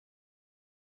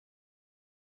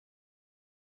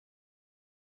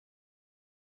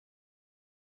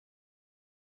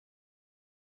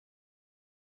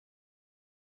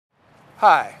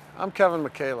Hi, I'm Kevin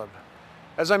McCaleb.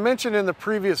 As I mentioned in the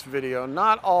previous video,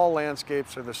 not all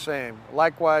landscapes are the same.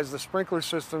 Likewise, the sprinkler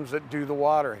systems that do the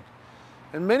watering.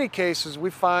 In many cases, we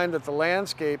find that the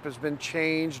landscape has been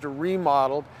changed or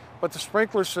remodeled, but the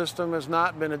sprinkler system has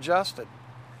not been adjusted.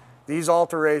 These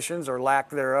alterations, or lack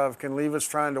thereof, can leave us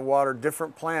trying to water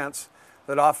different plants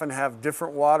that often have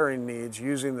different watering needs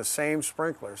using the same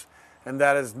sprinklers, and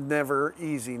that is never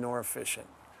easy nor efficient.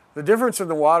 The difference in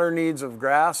the water needs of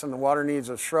grass and the water needs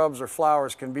of shrubs or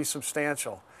flowers can be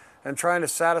substantial, and trying to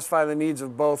satisfy the needs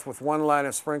of both with one line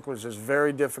of sprinklers is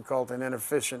very difficult and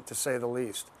inefficient, to say the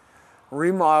least.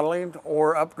 Remodeling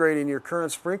or upgrading your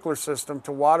current sprinkler system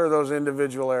to water those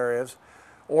individual areas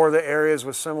or the areas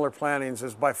with similar plantings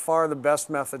is by far the best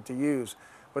method to use,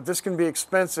 but this can be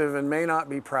expensive and may not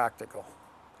be practical.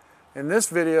 In this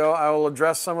video, I will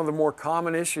address some of the more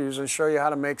common issues and show you how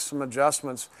to make some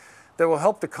adjustments that will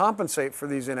help to compensate for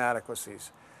these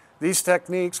inadequacies. These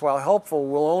techniques, while helpful,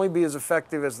 will only be as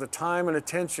effective as the time and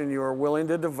attention you are willing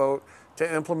to devote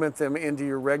to implement them into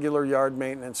your regular yard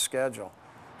maintenance schedule.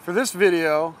 For this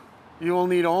video, you will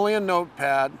need only a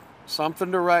notepad,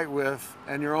 something to write with,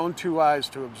 and your own two eyes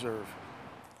to observe.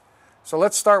 So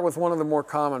let's start with one of the more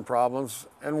common problems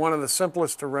and one of the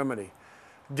simplest to remedy: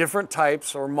 different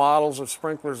types or models of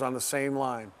sprinklers on the same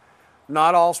line.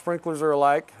 Not all sprinklers are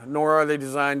alike, nor are they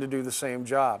designed to do the same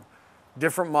job.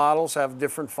 Different models have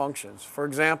different functions. For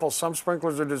example, some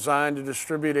sprinklers are designed to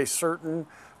distribute a certain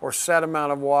or set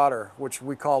amount of water, which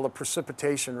we call the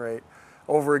precipitation rate,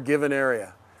 over a given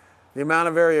area. The amount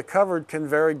of area covered can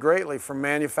vary greatly from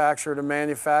manufacturer to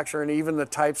manufacturer, and even the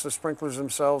types of sprinklers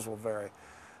themselves will vary.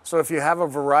 So if you have a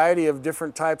variety of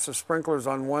different types of sprinklers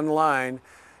on one line,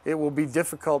 it will be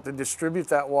difficult to distribute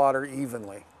that water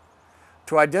evenly.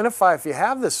 To identify if you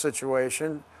have this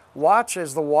situation, watch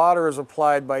as the water is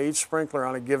applied by each sprinkler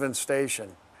on a given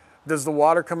station. Does the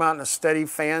water come out in a steady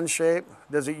fan shape?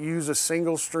 Does it use a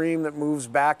single stream that moves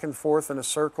back and forth in a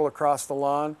circle across the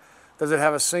lawn? Does it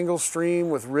have a single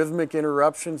stream with rhythmic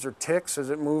interruptions or ticks as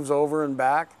it moves over and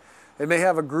back? It may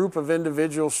have a group of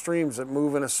individual streams that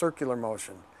move in a circular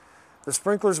motion. The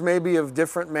sprinklers may be of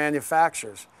different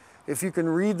manufacturers. If you can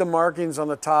read the markings on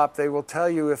the top, they will tell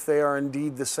you if they are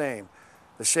indeed the same.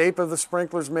 The shape of the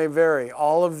sprinklers may vary.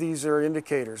 All of these are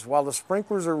indicators. While the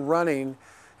sprinklers are running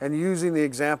and using the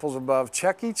examples above,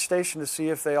 check each station to see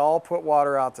if they all put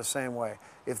water out the same way.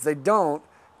 If they don't,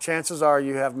 chances are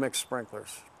you have mixed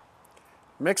sprinklers.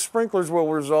 Mixed sprinklers will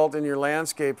result in your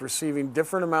landscape receiving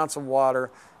different amounts of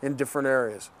water in different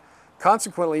areas.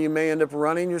 Consequently, you may end up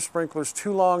running your sprinklers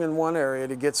too long in one area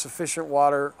to get sufficient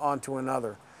water onto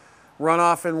another.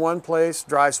 Runoff in one place,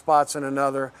 dry spots in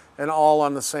another, and all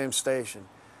on the same station.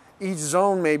 Each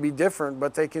zone may be different,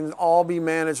 but they can all be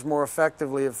managed more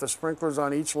effectively if the sprinklers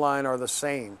on each line are the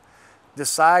same.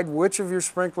 Decide which of your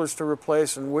sprinklers to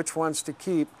replace and which ones to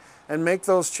keep, and make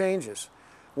those changes.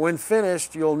 When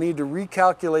finished, you'll need to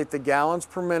recalculate the gallons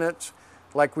per minute,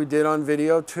 like we did on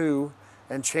video 2,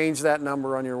 and change that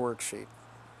number on your worksheet.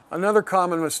 Another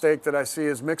common mistake that I see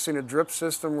is mixing a drip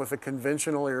system with a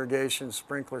conventional irrigation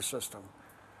sprinkler system.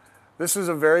 This is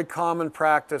a very common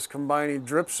practice, combining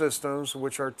drip systems,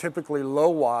 which are typically low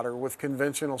water, with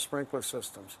conventional sprinkler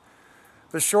systems.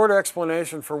 The short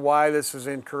explanation for why this is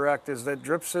incorrect is that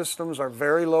drip systems are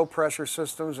very low pressure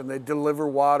systems and they deliver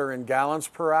water in gallons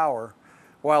per hour,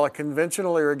 while a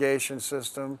conventional irrigation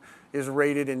system is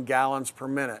rated in gallons per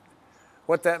minute.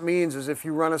 What that means is if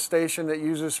you run a station that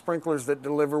uses sprinklers that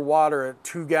deliver water at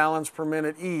 2 gallons per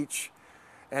minute each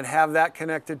and have that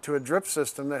connected to a drip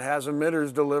system that has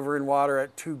emitters delivering water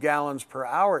at 2 gallons per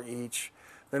hour each,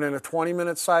 then in a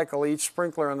 20-minute cycle, each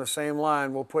sprinkler on the same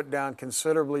line will put down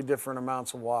considerably different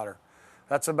amounts of water.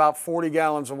 That's about 40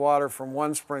 gallons of water from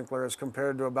one sprinkler as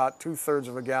compared to about 2/3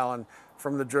 of a gallon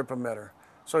from the drip emitter.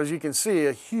 So as you can see,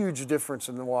 a huge difference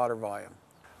in the water volume.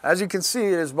 As you can see,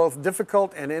 it is both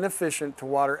difficult and inefficient to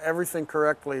water everything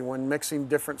correctly when mixing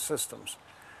different systems.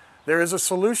 There is a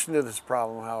solution to this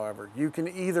problem, however. You can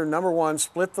either, number one,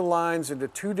 split the lines into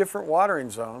 2 different watering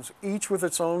zones, each with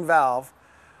its own valve.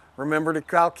 Remember to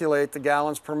calculate the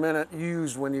gallons per minute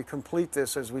used when you complete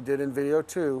this, as we did in video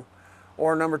 2.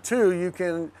 Or number 2, you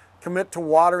can commit to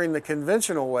watering the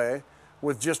conventional way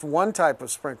with just one type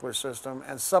of sprinkler system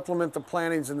and supplement the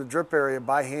plantings in the drip area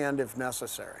by hand if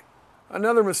necessary.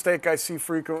 Another mistake I see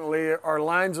frequently are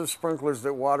lines of sprinklers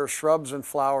that water shrubs and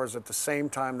flowers at the same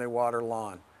time they water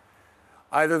lawn.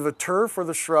 Either the turf or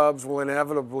the shrubs will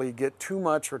inevitably get too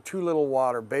much or too little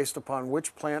water based upon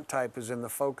which plant type is in the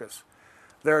focus.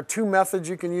 There are 2 methods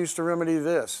you can use to remedy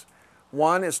this.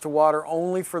 One is to water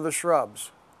only for the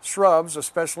shrubs. Shrubs,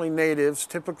 especially natives,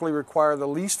 typically require the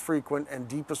least frequent and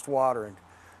deepest watering.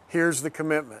 Here's the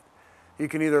commitment. You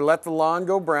can either let the lawn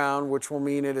go brown, which will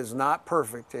mean it is not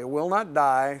perfect, it will not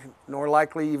die, nor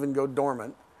likely even go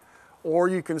dormant, or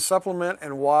you can supplement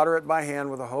and water it by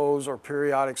hand with a hose or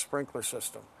periodic sprinkler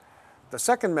system. The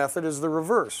second method is the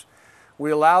reverse.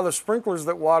 We allow the sprinklers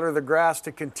that water the grass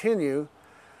to continue,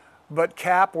 but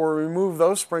cap or remove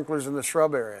those sprinklers in the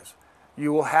shrub areas.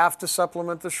 You will have to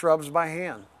supplement the shrubs by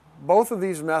hand. Both of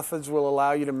these methods will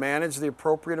allow you to manage the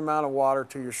appropriate amount of water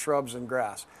to your shrubs and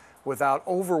grass without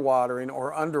overwatering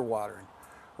or underwatering.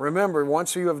 Remember,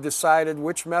 once you have decided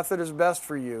which method is best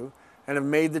for you and have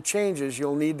made the changes,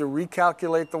 you'll need to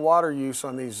recalculate the water use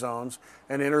on these zones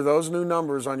and enter those new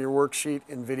numbers on your worksheet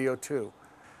in video 2.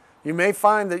 You may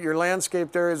find that your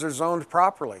landscaped areas are zoned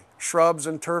properly. Shrubs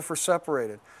and turf are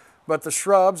separated, but the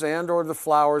shrubs and/or the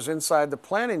flowers inside the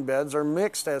planting beds are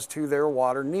mixed as to their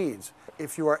water needs.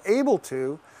 If you are able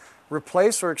to,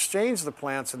 replace or exchange the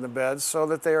plants in the beds so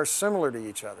that they are similar to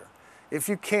each other. If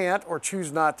you can't or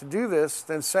choose not to do this,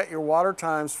 then set your water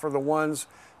times for the ones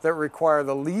that require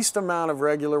the least amount of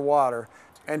regular water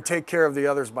and take care of the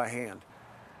others by hand.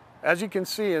 As you can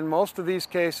see, in most of these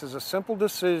cases, a simple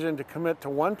decision to commit to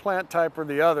one plant type or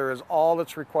the other is all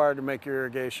that's required to make your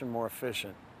irrigation more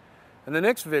efficient. In the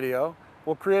next video,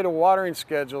 we'll create a watering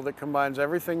schedule that combines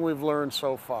everything we've learned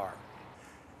so far.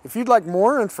 If you'd like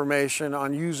more information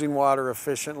on using water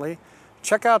efficiently,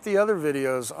 check out the other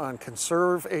videos on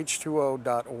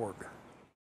conserveh2o.org.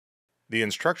 The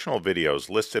instructional videos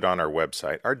listed on our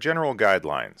website are general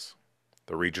guidelines.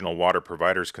 The Regional Water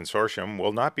Providers Consortium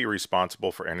will not be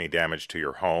responsible for any damage to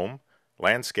your home,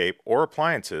 landscape, or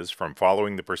appliances from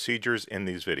following the procedures in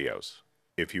these videos.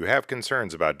 If you have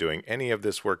concerns about doing any of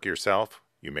this work yourself,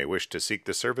 you may wish to seek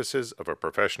the services of a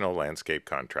professional landscape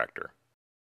contractor.